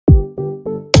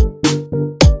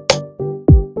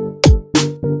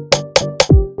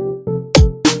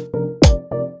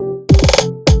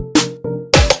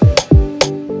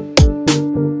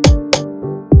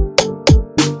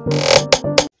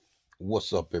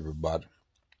What's up, everybody?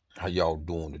 How y'all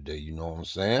doing today? You know what I'm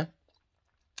saying?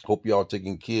 Hope y'all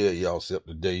taking care of y'allself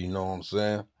today. You know what I'm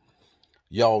saying?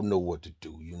 Y'all know what to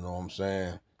do. You know what I'm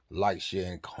saying? Like,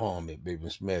 share, and comment, baby.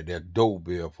 And smash that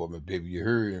doorbell for me, baby. You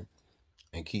heard?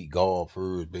 And keep God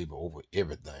first, baby, over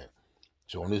everything.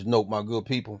 So on this note, my good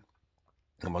people,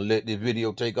 I'm going to let this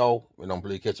video take off, and I'm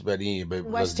going to catch up at the end, baby.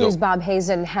 West 2's Bob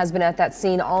Hazen has been at that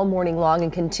scene all morning long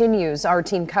and continues our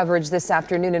team coverage this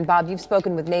afternoon. And Bob, you've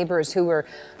spoken with neighbors who were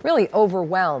really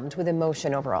overwhelmed with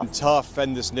emotion overall. Tough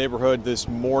in this neighborhood this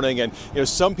morning, and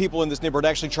some people in this neighborhood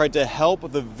actually tried to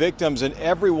help the victims, and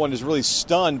everyone is really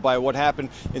stunned by what happened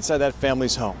inside that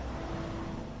family's home.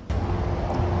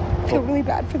 I feel really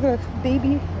bad for the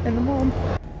baby and the mom.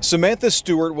 Samantha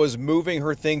Stewart was moving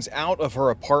her things out of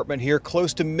her apartment here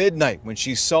close to midnight when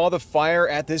she saw the fire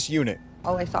at this unit.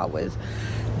 All I saw was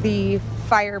the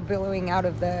fire billowing out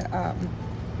of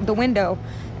the window,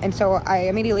 and so I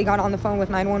immediately got on the phone with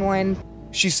 911.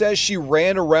 She says she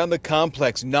ran around the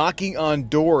complex knocking on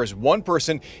doors. One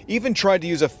person even tried to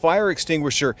use a fire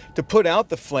extinguisher to put out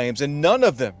the flames, and none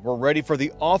of them were ready for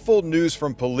the awful news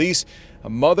from police. A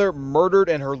mother murdered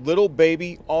and her little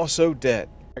baby also dead.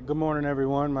 Good morning,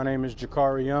 everyone. My name is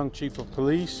Jakari Young, Chief of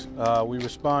Police. We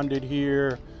responded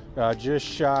here just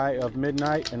shy of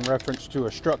midnight in reference to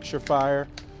a structure fire.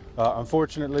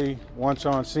 Unfortunately, once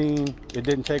on scene, it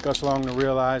didn't take us long to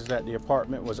realize that the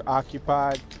apartment was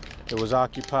occupied. It was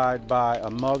occupied by a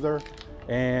mother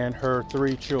and her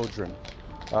 3 children.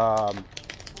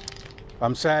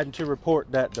 I'm saddened to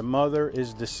report that the mother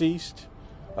is deceased.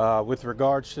 With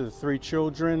regards to the 3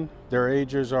 children, their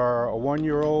ages are a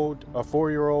 1-year-old, a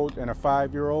 4-year-old, and a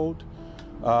 5-year-old.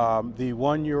 The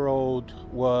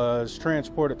 1-year-old was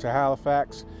transported to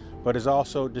Halifax, but is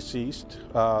also deceased.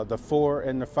 The 4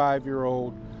 and the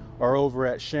 5-year-old are over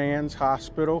at Shands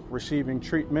Hospital receiving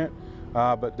treatment,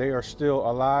 but they are still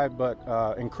alive,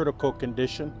 but in critical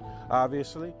condition,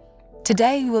 obviously.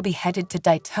 Today, we will be headed to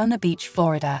Daytona Beach,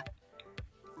 Florida.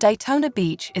 Daytona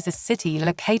Beach is a city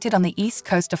located on the east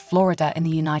coast of Florida in the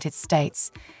United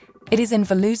States. It is in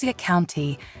Volusia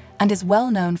County and is well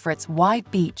known for its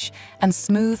wide beach and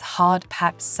smooth,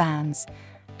 hard-packed sands.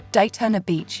 Daytona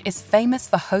Beach is famous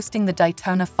for hosting the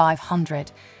Daytona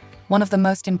 500, one of the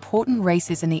most important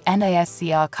races in the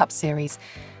NASCAR Cup Series,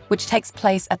 which takes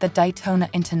place at the Daytona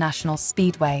International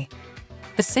Speedway.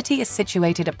 The city is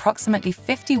situated approximately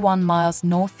 51 miles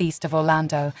northeast of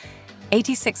Orlando,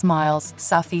 86 miles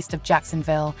southeast of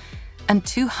Jacksonville, and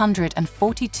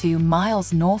 242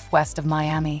 miles northwest of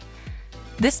Miami.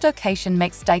 This location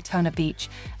makes Daytona Beach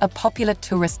a popular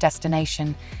tourist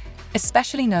destination,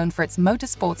 especially known for its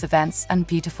motorsports events and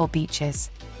beautiful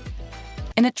beaches.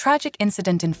 In a tragic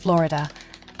incident in Florida,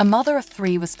 a mother of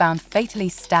 3 was found fatally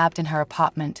stabbed in her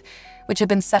apartment, which had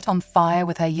been set on fire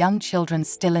with her young children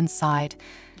still inside.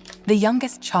 The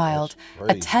youngest child,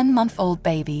 a 10-month-old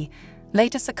baby,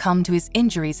 later succumbed to his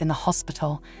injuries in the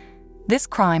hospital. This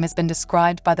crime has been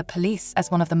described by the police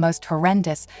as one of the most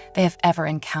horrendous they have ever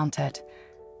encountered.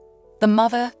 The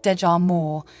mother, Deja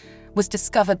Moore, was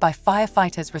discovered by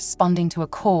firefighters responding to a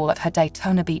call at her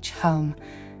Daytona Beach home.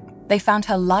 They found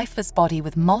her lifeless body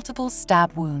with multiple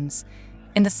stab wounds.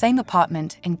 In the same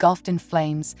apartment, engulfed in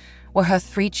flames, were her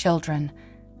 3 children.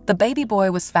 The baby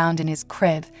boy was found in his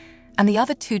crib, and the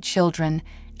other 2 children,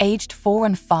 aged 4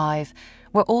 and 5,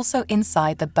 were also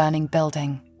inside the burning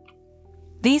building.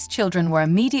 These children were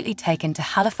immediately taken to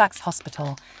Halifax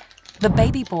Hospital. The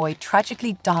baby boy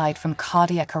tragically died from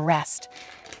cardiac arrest.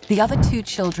 The other 2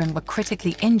 children were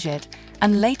critically injured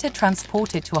and later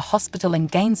transported to a hospital in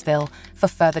Gainesville for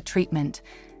further treatment.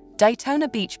 Daytona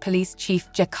Beach Police Chief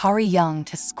Jakari Young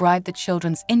described the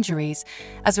children's injuries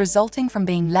as resulting from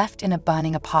being left in a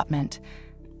burning apartment.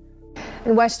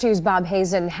 And West 2's Bob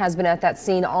Hazen has been at that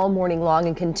scene all morning long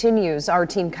and continues our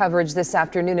team coverage this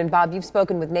afternoon. And Bob, you've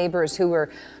spoken with neighbors who were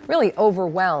really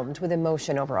overwhelmed with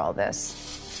emotion over all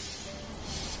this.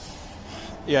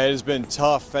 Yeah, it has been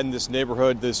tough in this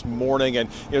neighborhood this morning, and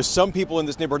some people in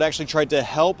this neighborhood actually tried to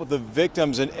help the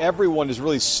victims, and everyone is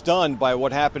really stunned by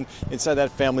what happened inside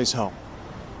that family's home.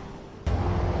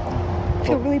 I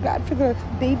feel really bad for the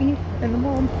baby and the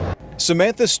mom.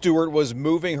 Samantha Stewart was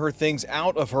moving her things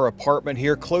out of her apartment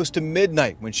here close to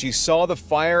midnight when she saw the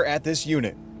fire at this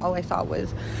unit. All I saw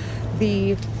was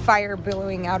the fire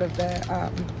billowing out of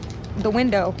the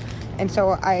window, and so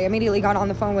I immediately got on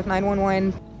the phone with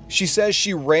 911. She says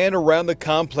she ran around the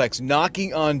complex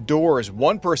knocking on doors.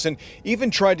 One person even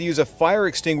tried to use a fire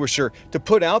extinguisher to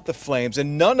put out the flames,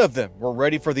 and none of them were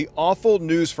ready for the awful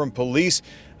news from police.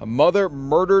 A mother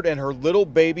murdered and her little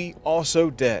baby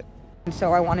also dead. And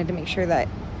so I wanted to make sure that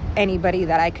anybody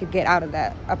that I could get out of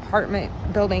that apartment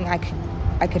building, I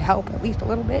could help at least a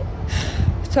little bit.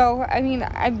 So, I mean,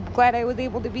 I'm glad I was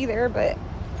able to be there, but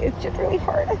it's just really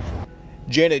hard.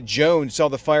 Janet Jones saw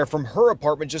the fire from her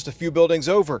apartment just a few buildings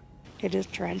over. It is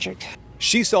tragic.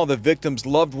 She saw the victims'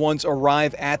 loved ones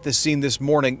arrive at the scene this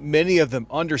morning, many of them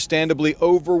understandably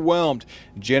overwhelmed.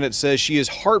 Janet says she is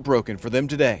heartbroken for them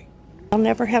today. I'll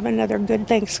never have another good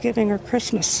Thanksgiving or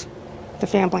Christmas with the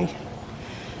family.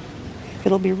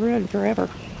 It'll be ruined forever.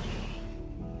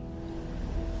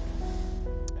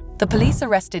 The police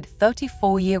arrested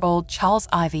 34-year-old Charles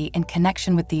Ivy in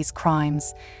connection with these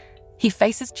crimes. He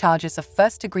faces charges of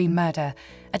first-degree murder,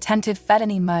 attempted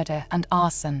felony murder, and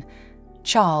arson.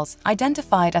 Charles,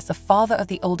 identified as the father of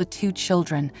the older two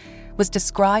children, was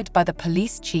described by the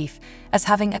police chief as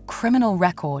having a criminal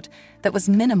record that was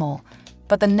minimal,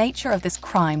 but the nature of this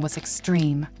crime was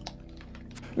extreme.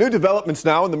 New developments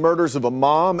now in the murders of a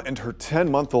mom and her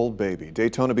 10-month-old baby.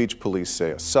 Daytona Beach police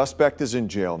say a suspect is in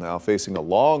jail now, facing a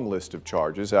long list of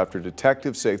charges after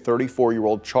detectives say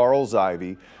 34-year-old Charles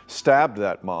Ivy stabbed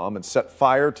that mom and set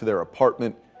fire to their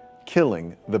apartment,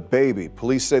 killing the baby.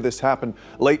 Police say this happened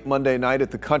late Monday night at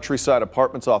the Countryside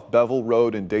Apartments off Bevel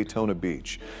Road in Daytona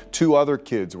Beach. 2 other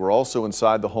kids were also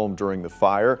inside the home during the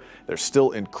fire. They're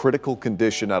still in critical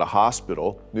condition at a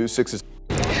hospital. News 6's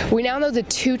We now know the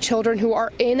 2 children who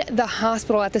are in the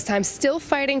hospital at this time, still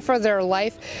fighting for their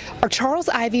life, are Charles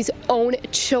Ivy's own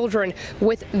children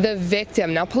with the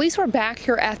victim. Now, police were back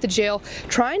here at the jail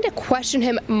trying to question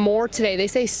him more today. They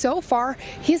say so far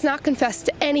he has not confessed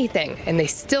to anything, and they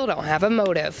still don't have a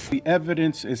motive. The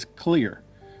evidence is clear.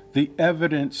 The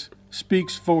evidence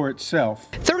speaks for itself.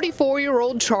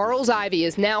 34-year-old Charles Ivy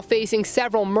is now facing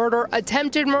several murder,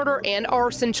 attempted murder, and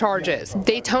arson charges.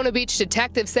 Daytona Beach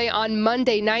detectives say on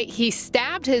Monday night he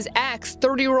stabbed his ex,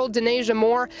 30-year-old Denasia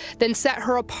Moore, then set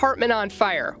her apartment on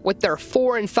fire with their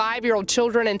 4- and 5-year-old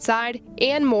children inside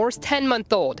and Moore's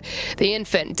 10-month-old, the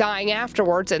infant dying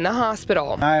afterwards in the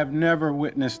hospital. I have never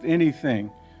witnessed anything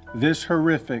this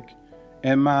horrific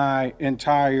in my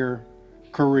entire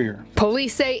career.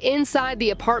 Police say inside the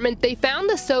apartment they found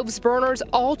the stove's burners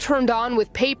all turned on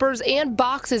with papers and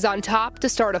boxes on top to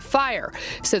start a fire,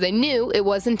 so they knew it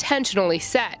was intentionally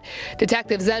set.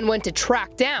 Detectives then went to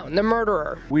track down the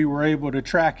murderer. We were able to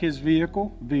track his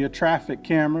vehicle via traffic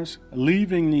cameras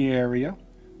leaving the area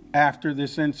after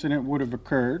this incident would have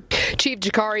occurred. Chief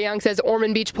Jakari Young says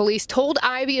Ormond Beach police told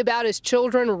Ivy about his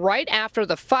children right after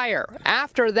the fire.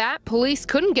 After that, police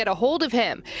couldn't get a hold of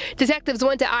him. Detectives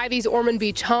went to Ivy's Ormond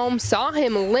Beach home, saw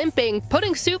him limping,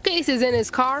 putting suitcases in his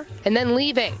car, and then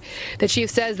leaving. The chief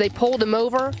says they pulled him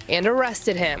over and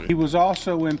arrested him. He was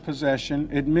also in possession,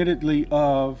 admittedly,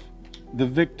 of the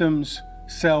victim's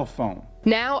cell phone.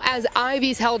 Now, as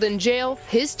Ivy's held in jail,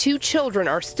 his 2 children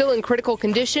are still in critical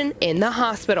condition in the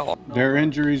hospital. Their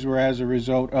injuries were as a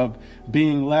result of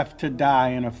being left to die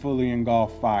in a fully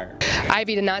engulfed fire.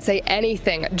 Ivy did not say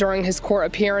anything during his court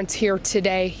appearance here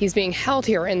today. He's being held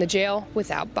here in the jail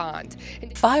without bond.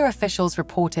 Fire officials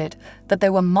reported that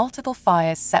there were multiple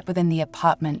fires set within the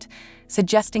apartment,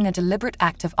 suggesting a deliberate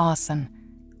act of arson.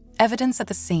 Evidence at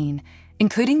the scene,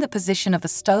 including the position of the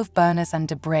stove burners and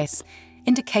debris,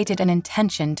 indicated an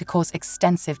intention to cause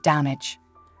extensive damage.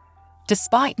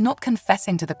 Despite not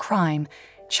confessing to the crime,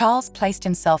 Charles placed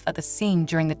himself at the scene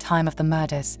during the time of the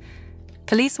murders.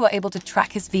 Police were able to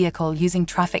track his vehicle using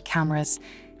traffic cameras.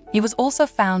 He was also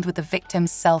found with the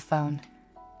victim's cell phone.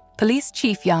 Police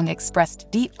Chief Young expressed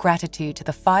deep gratitude to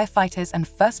the firefighters and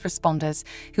first responders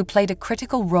who played a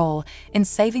critical role in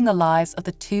saving the lives of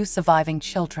the 2 surviving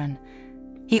children.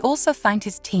 He also thanked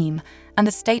his team and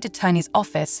the state attorney's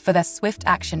office for their swift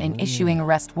action in issuing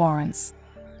arrest warrants.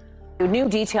 New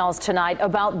details tonight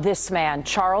about this man,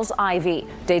 Charles Ivy.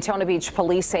 Daytona Beach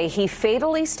police say he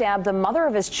fatally stabbed the mother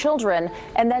of his children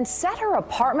and then set her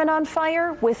apartment on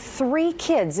fire with 3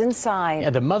 kids inside. Yeah,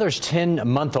 the mother's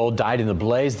 10-month-old died in the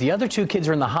blaze. The other 2 kids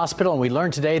are in the hospital, and we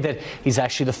learned today that he's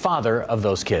actually the father of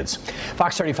those kids.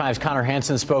 Fox 35's Connor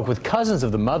Hansen spoke with cousins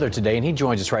of the mother today, and he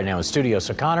joins us right now in studio.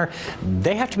 So, Connor,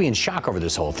 they have to be in shock over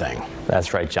this whole thing.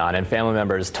 That's right, John. And family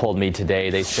members told me today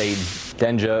they say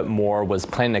Denasia Moore was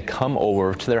planning to come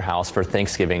over to their house for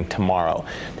Thanksgiving tomorrow.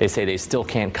 They say they still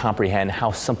can't comprehend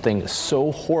how something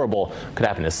so horrible could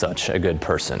happen to such a good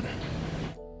person.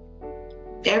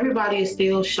 Everybody is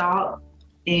still shocked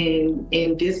and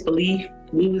in disbelief.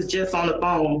 We was just on the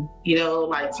phone,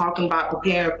 like talking about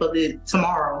preparing for the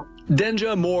tomorrow.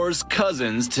 Denasia Moore's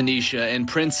cousins, Tanisha and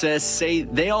Princess, say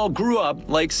they all grew up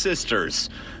like sisters.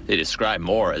 They describe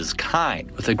Moore as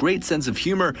kind, with a great sense of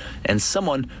humor, and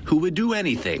someone who would do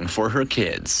anything for her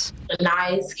kids.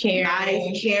 Nice,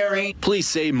 caring. Police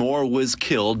say Moore was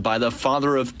killed by the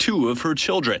father of 2 of her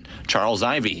children, Charles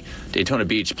Ivy. Daytona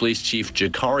Beach Police Chief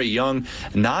Jakari Young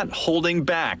not holding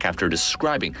back after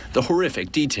describing the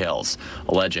horrific details,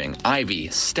 alleging Ivy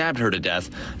stabbed her to death,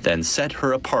 then set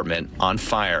her apartment on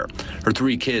fire. Her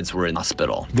 3 kids were in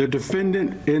hospital. The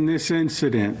defendant in this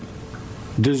incident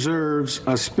deserves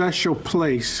a special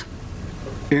place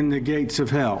in the gates of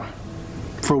hell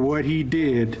for what he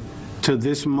did to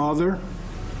this mother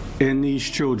and these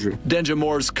children. Denja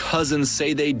Moore's cousins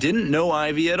say they didn't know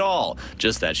Ivy at all,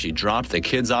 just that she dropped the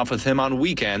kids off with him on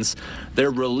weekends.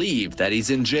 They're relieved that he's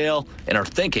in jail and are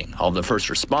thanking all the first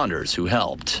responders who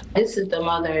helped. This is the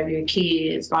mother of your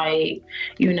kids. Like,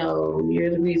 you're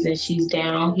the reason she's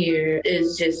down here.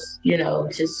 It's just,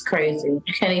 just crazy.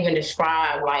 You can't even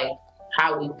describe,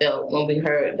 how we felt when we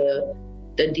heard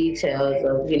the details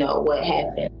of, what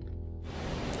happened.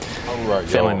 All right,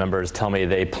 Family members tell me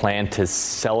they plan to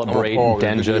celebrate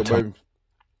Denja.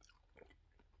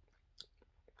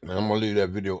 I'm gonna leave that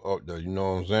video up there, you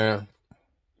know what I'm saying?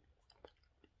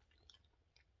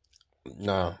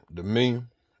 Now, to me,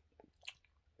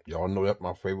 y'all know that's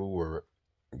my favorite word.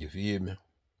 You feel me?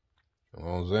 You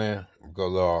know what I'm saying?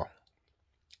 Because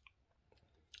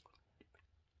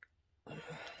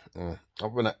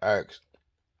I'm gonna ask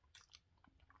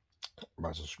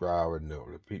my subscribers and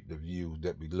the views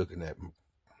that be looking at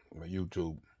my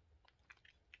YouTube.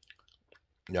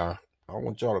 Yeah, I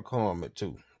want y'all to comment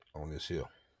too on this here.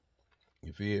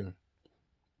 You feel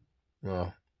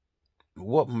me?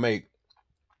 What make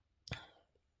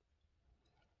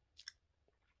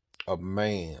a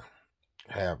man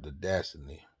have the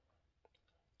destiny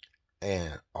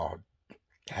and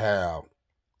have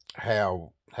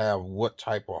what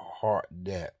type of heart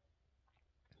that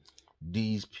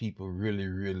these people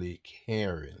really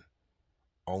carrying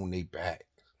on their back?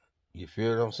 You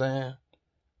feel what I'm saying?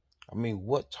 I mean,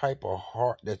 what type of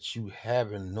heart that you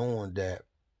having knowing that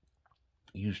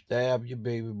you stab your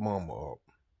baby mama up,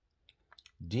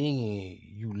 then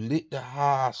you lit the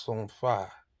house on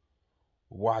fire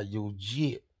while your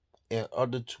jet and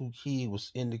other 2 kids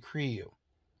was in the crib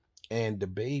and the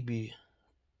baby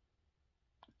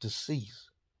deceased?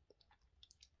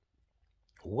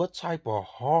 What type of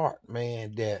heart,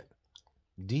 man, that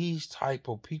these type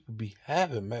of people be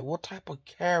having, man? What type of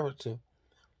character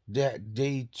that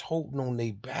they toting on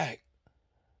their back?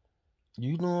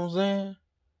 You know what I'm saying?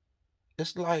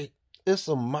 It's like, it's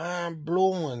a mind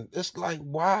blowing. It's like,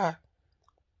 why?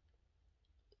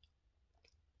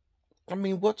 I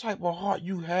mean, what type of heart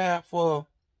you have for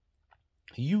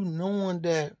you knowing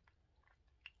that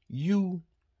you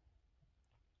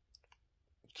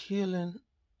killing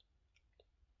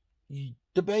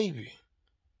the baby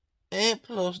and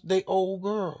plus they old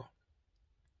girl?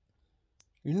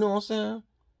 You know what I'm saying?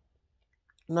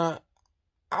 Now,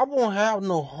 I won't have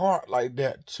no heart like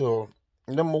that to,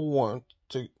 number one,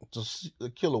 to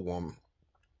kill a woman.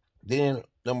 Then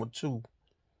number 2,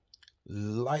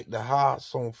 light the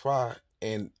house on fire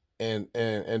and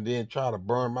then try to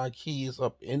burn my kids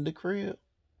up in the crib.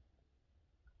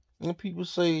 And people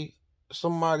say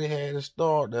somebody had to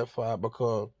start that fire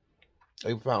because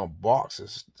they found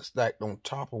boxes stacked on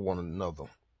top of one another.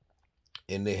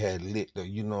 And they had lit the,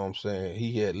 you know what I'm saying?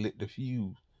 He had lit the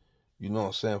fuse, you know what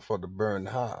I'm saying, for to burn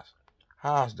the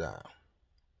house down.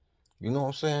 You know what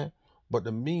I'm saying? But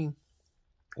to me,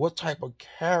 what type of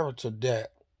character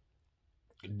that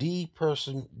the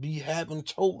person be having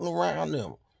toting around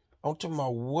them? I'm talking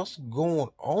about what's going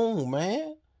on,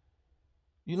 man.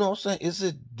 You know what I'm saying? Is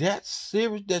it that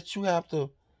serious that you have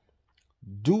to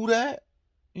do that?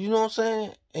 You know what I'm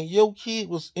saying? And your kid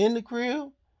was in the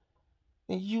crib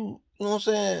and you know what I'm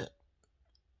saying,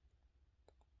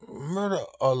 murder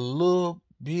a little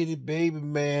bitty baby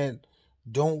man,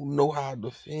 don't know how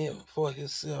to fend for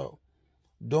himself,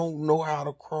 don't know how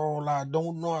to crawl out,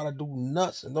 don't know how to do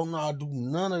nuts, and don't know how to do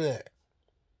none of that.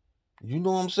 You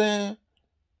know what I'm saying?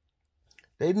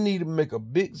 They need to make a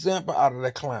big example out of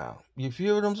that clown. You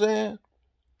feel what I'm saying?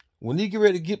 When he get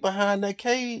ready to get behind that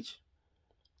cage,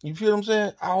 you feel what I'm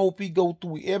saying? I hope he go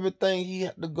through everything he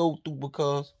had to go through,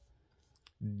 because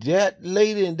that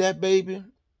lady and that baby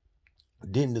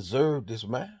didn't deserve this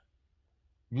man.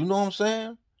 You know what I'm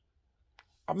saying?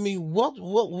 I mean,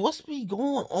 what's be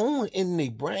going on in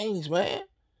their brains, man?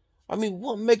 I mean,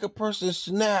 what make a person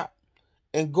snap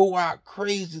and go out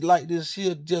crazy like this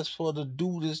here just for to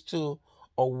do this to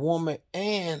a woman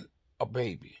and a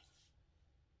baby?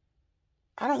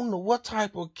 I don't know what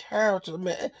type of character,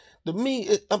 man. To me,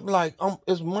 I'm like,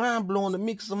 it's mind blowing to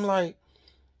me, because I'm like,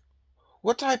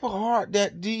 What type of heart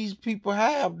that these people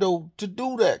have, though, to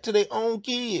do that to their own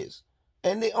kids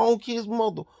and their own kids'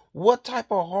 mother? What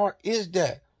type of heart is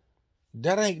that?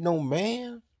 That ain't no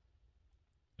man.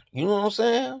 You know what I'm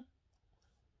saying?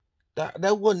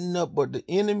 That wasn't nothing but the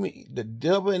enemy, the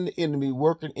devil and the enemy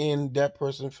working in that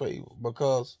person's favor.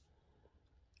 Because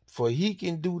for he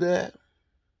can do that,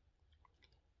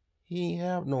 he ain't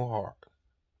have no heart.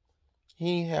 He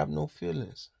ain't have no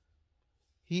feelings.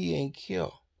 He ain't care.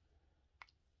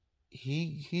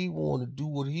 He want to do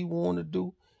what he want to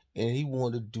do, and he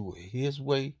want to do it his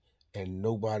way and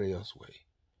nobody else's way.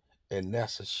 And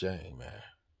that's a shame, man.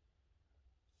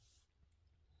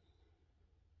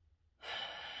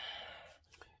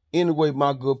 Anyway,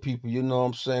 my good people, you know what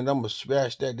I'm saying? I'm going to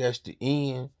scratch that. That's the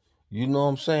end. You know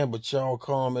what I'm saying? But y'all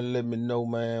come and let me know,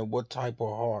 man, what type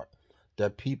of heart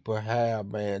that people have,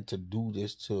 man, to do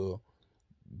this to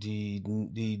the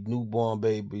newborn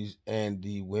babies and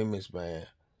the women's, man.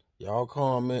 Y'all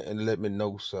comment and let me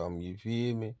know something. You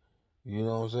feel me? You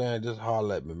know what I'm saying? Just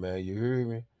holler at me, man. You hear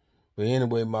me? But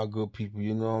anyway, my good people,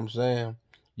 you know what I'm saying?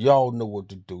 Y'all know what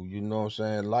to do. You know what I'm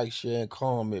saying? Like, share, and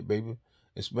comment, baby.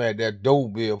 And smash that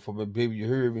doorbell for me, baby. You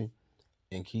hear me?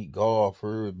 And keep God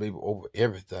first, baby, over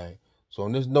everything. So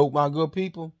on this note, my good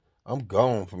people, I'm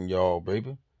gone from y'all,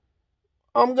 baby.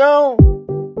 I'm gone.